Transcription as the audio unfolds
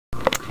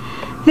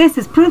This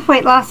is Proof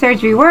Weight Loss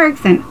Surgery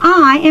Works, and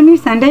I am your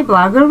Sunday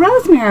blogger,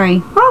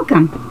 Rosemary.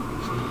 Welcome.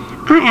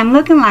 I am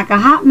looking like a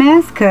hot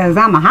mess because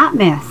I'm a hot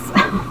mess.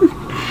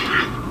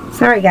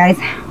 Sorry, guys.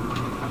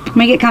 Let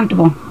me get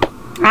comfortable.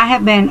 I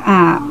have been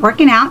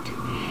working out,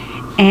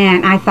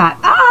 and I thought,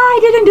 I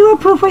didn't do a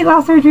Proof Weight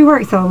Loss Surgery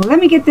Works, so let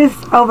me get this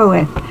over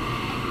with.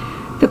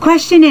 The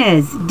question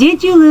is,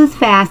 did you lose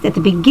fast at the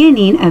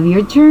beginning of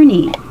your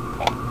journey?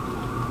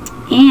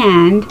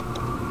 And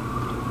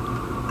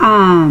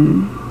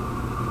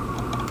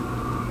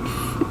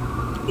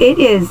it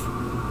is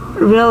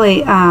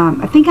really,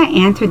 I think I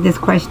answered this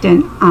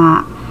question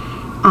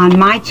on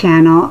my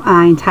channel.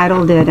 I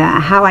entitled it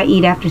How I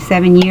Eat After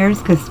 7 Years,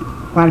 because a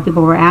lot of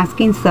people were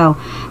asking. So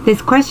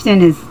this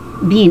question is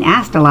being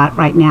asked a lot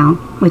right now,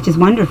 which is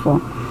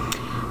wonderful.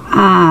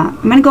 I'm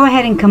going to go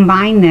ahead and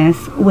combine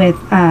this with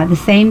the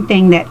same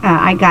thing that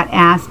I got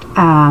asked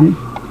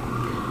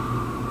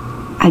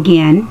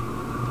again.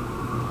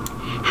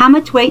 How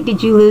much weight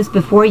did you lose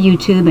before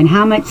YouTube, and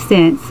how much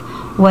since?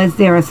 Was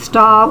there a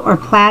stall or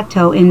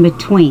plateau in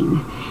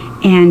between?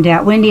 And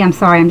Wendy, I'm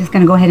sorry, I'm just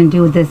going to go ahead and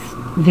do this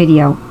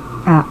video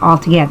all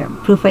together.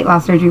 Proof Weight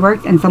Loss Surgery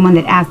Works, and someone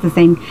that asked the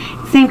same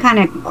kind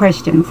of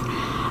questions.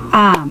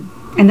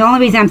 And the only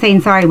reason I'm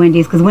saying sorry, Wendy,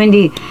 is because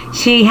Wendy,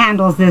 she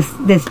handles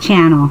this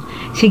channel.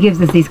 She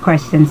gives us these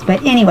questions.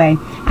 But anyway,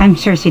 I'm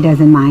sure she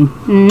doesn't mind.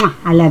 Mwah,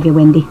 I love you,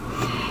 Wendy.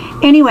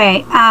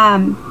 Anyway,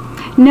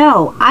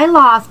 no, I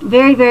lost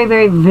very, very,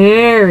 very,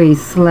 very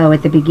slow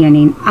at the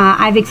beginning.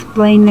 I've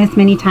explained this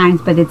many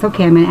times, but it's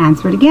okay. I'm going to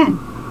answer it again.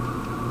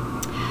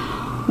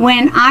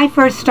 When I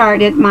first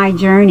started my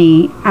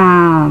journey,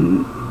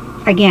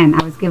 again,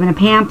 I was given a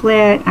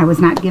pamphlet. I was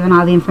not given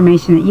all the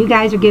information that you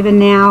guys are given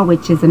now,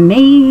 which is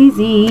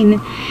amazing.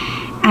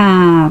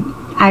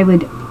 I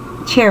would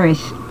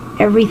cherish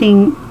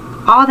everything,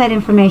 all that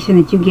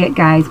information that you get,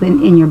 guys,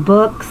 in your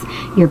books,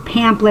 your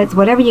pamphlets,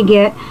 whatever you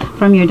get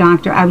from your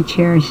doctor. I would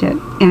cherish it,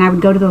 and I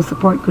would go to those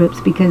support groups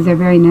because they're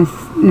very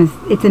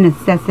it's a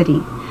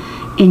necessity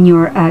in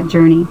your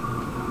journey.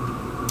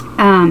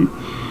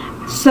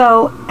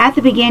 So at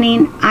the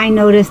beginning, I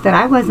noticed that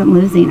I wasn't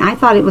losing. I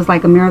thought it was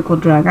like a miracle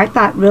drug. I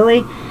thought,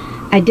 really,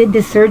 I did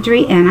this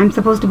surgery and I'm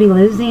supposed to be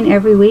losing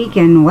every week,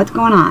 and what's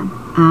going on?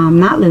 I'm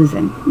not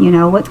losing. You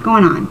know, what's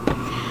going on?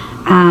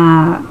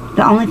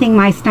 The only thing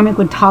my stomach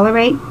would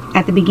tolerate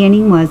at the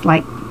beginning was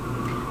like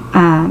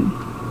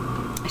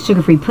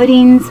sugar-free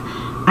puddings.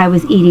 I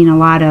was eating a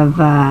lot of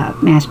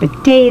mashed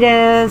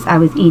potatoes. I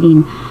was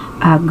eating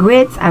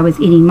grits. I was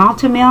eating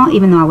Malta-Meal,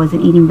 even though I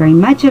wasn't eating very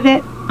much of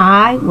it.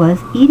 I was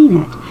eating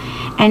it,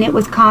 and it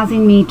was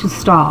causing me to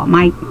stall.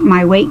 My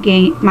weight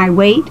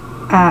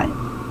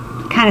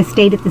kind of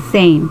stayed at the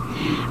same.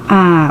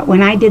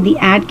 When I did the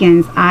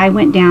Atkins, I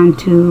went down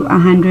to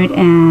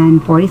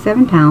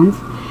 147 pounds,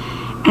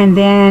 and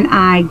then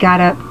I got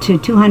up to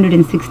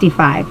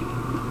 265.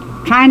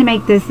 Trying to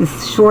make this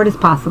as short as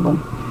possible.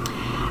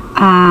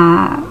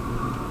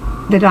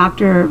 The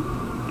doctor,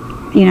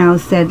 you know,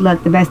 said,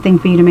 look, the best thing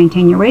for you to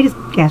maintain your weight is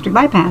gastric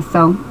bypass.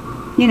 So,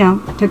 you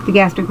know, took the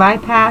gastric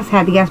bypass,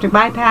 had the gastric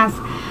bypass,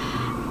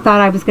 thought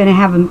I was going to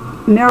have a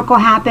miracle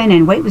happen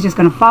and weight was just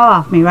going to fall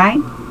off me, right?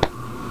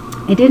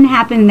 It didn't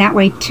happen that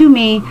way to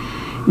me.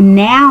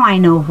 Now I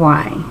know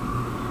why.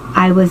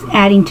 I was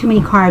adding too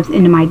many carbs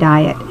into my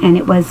diet, and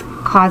it was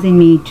causing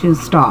me to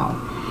stall.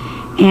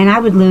 And I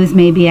would lose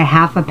maybe a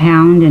half a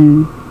pound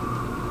in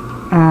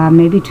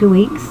maybe 2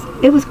 weeks.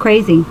 It was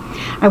crazy.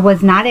 I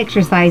was not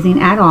exercising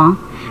at all.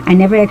 I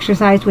never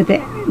exercised with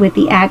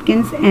the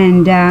Atkins,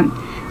 and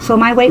so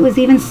my weight was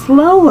even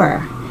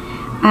slower.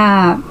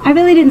 I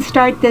really didn't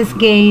start this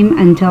game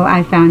until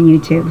I found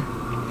YouTube.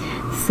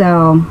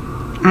 So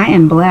I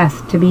am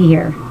blessed to be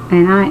here,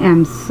 and I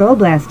am so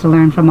blessed to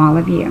learn from all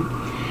of you.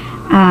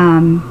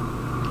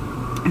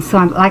 So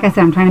like I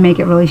said, I'm trying to make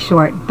it really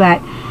short,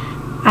 but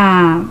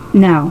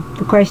no,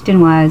 the question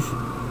was,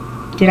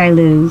 did I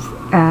lose,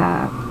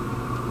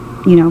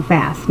 you know,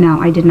 fast? No,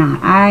 I did not.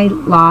 I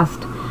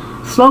lost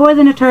slower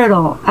than a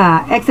turtle.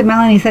 Exit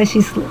Melanie says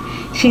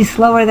she's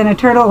slower than a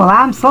turtle. Well,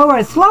 I'm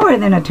slower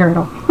than a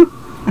turtle.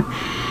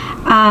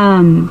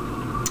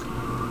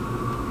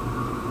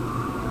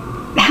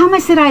 How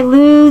much did I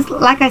lose?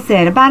 Like I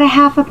said, about a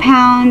half a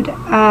pound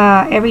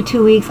every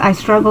 2 weeks. I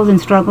struggled and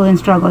struggled and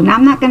struggled. Now,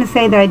 I'm not going to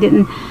say that I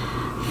didn't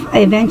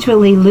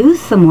eventually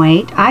lose some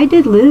weight. I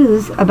did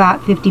lose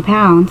about 50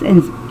 pounds,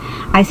 and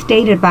I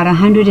stayed at about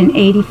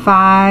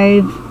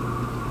 185.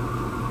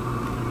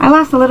 I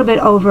lost a little bit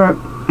over,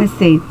 let's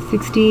see,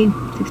 60,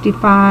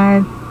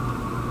 65,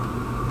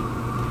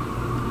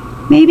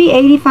 maybe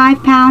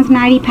 85 pounds,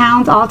 90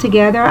 pounds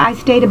altogether. I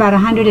stayed about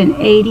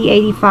 180,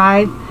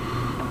 85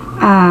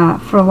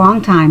 for a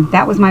long time.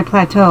 That was my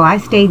plateau. I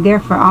stayed there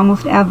for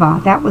almost ever.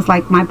 That was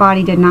like my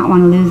body did not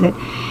want to lose it.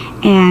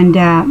 And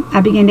I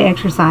began to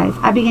exercise.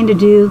 I began to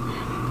do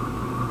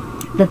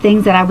the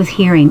things that I was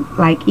hearing,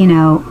 like, you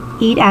know,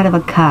 eat out of a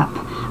cup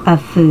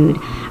of food.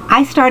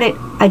 I started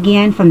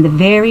again from the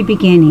very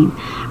beginning.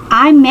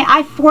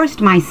 I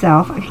forced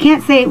myself, I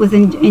can't say it was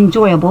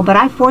enjoyable, but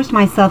I forced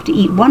myself to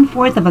eat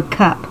 1/4 of a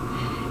cup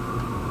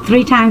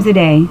 3 times a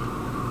day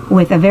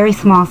with a very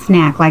small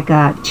snack like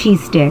a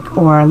cheese stick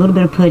or a little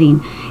bit of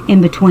pudding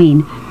in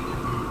between,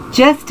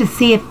 just to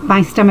see if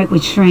my stomach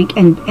would shrink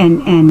and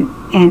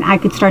I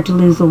could start to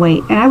lose the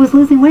weight. And I was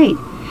losing weight.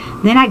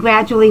 Then I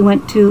gradually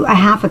went to a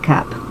 1/2 a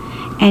cup.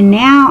 And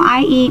now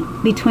I eat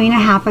between a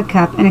 1/2 a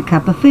cup and a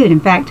cup of food. In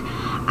fact,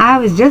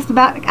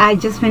 I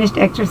just finished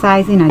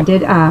exercising. I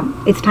did,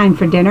 it's time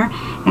for dinner.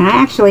 And I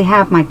actually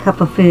have my cup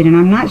of food. And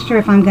I'm not sure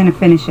if I'm going to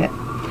finish it.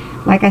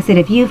 Like I said,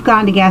 if you've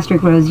gone to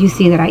Gastricrose, you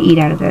see that I eat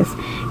out of this.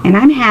 And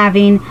I'm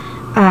having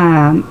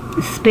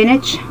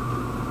spinach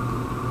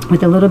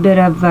with a little bit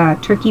of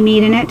turkey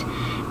meat in it.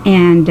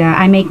 And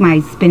I make my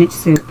spinach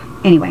soup.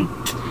 Anyway.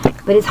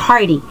 But it's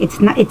hearty. It's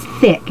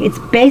thick. It's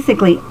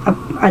basically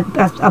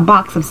a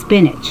box of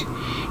spinach,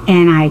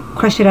 and I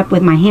crush it up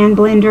with my hand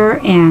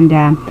blender, and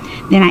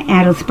then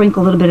I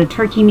sprinkle a little bit of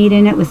turkey meat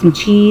in it with some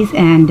cheese,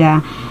 and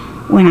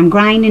when I'm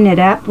grinding it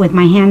up with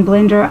my hand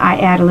blender, I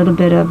add a little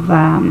bit of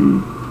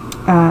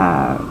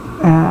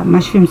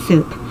mushroom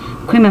soup,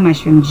 cream of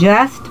mushroom.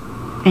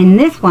 In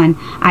this one,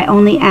 I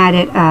only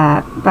added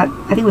about,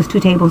 I think it was 2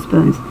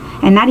 tablespoons,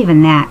 and not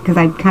even that, because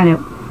I kind of,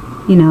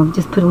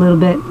 just put a little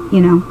bit,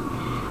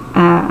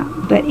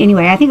 but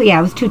anyway, I think, yeah,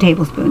 it was 2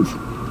 tablespoons.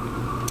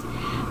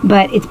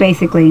 But it's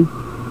basically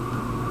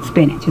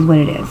spinach is what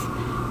it is.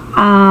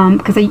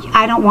 Because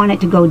I don't want it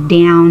to go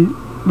down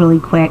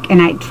really quick.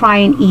 And I try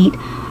and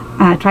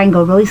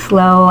go really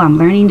slow. I'm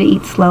learning to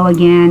eat slow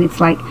again. It's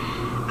like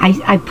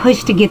I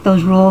push to get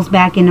those rules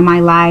back into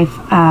my life.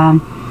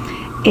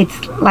 It's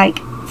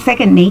like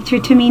second nature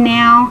to me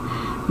now.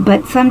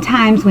 But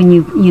sometimes when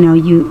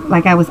you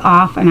like I was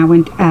off and I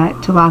went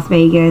to Las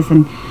Vegas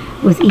and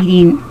was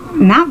eating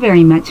not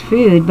very much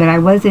food, but I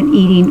wasn't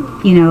eating,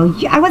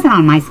 I wasn't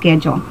on my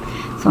schedule.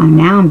 So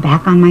now I'm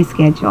back on my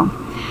schedule.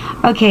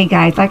 Okay,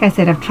 guys, like I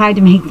said, I've tried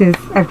to make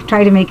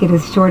it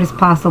as short as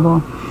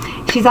possible.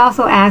 She's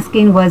also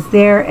asking, was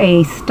there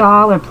a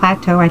stall or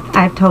plateau?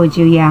 I've told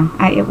you, yeah,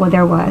 well,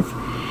 there was.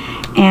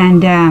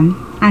 And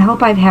I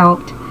hope I've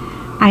helped.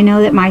 I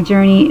know that my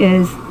journey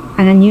is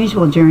an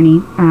unusual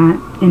journey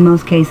in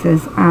most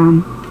cases.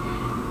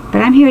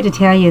 But I'm here to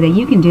tell you that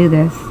you can do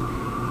this.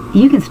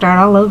 You can start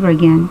all over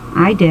again.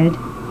 I did.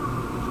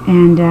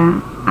 And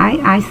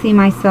I see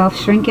myself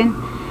shrinking.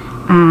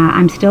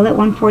 I'm still at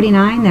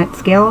 149, that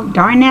scale.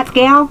 Darn that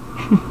scale.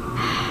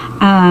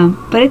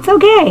 But it's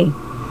okay.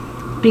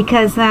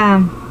 Because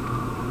I'm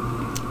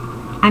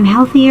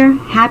healthier,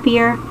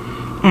 happier.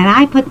 And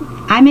I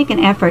make an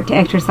effort to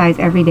exercise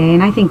every day.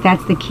 And I think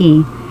that's the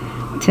key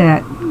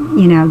to,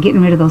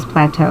 getting rid of those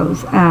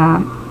plateaus.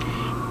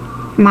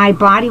 My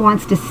body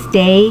wants to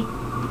stay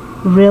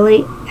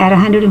really at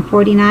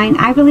 149.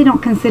 I really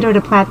don't consider it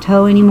a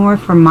plateau anymore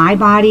for my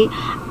body.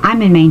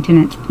 I'm in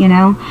maintenance,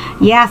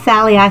 Yeah,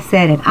 Sally, I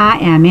said it. I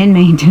am in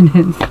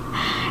maintenance.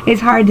 It's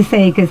hard to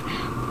say because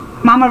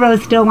Mama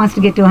Rose still wants to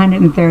get to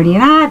 130,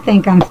 and I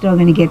think I'm still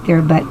going to get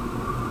there, but,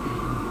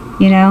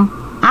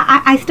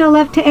 I still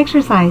love to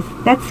exercise.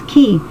 That's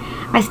key.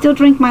 I still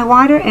drink my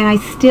water, and I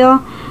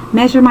still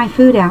measure my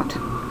food out.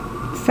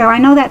 So I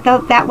know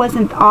that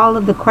wasn't all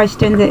of the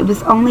questions. It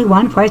was only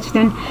one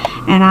question,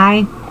 and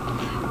I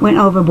went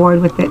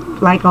overboard with it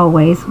like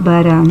always,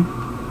 but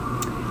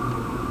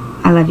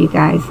I love you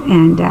guys,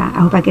 and I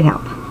hope I could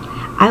help.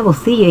 I will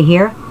see you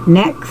here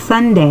next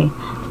Sunday.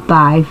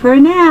 Bye for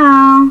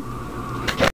now.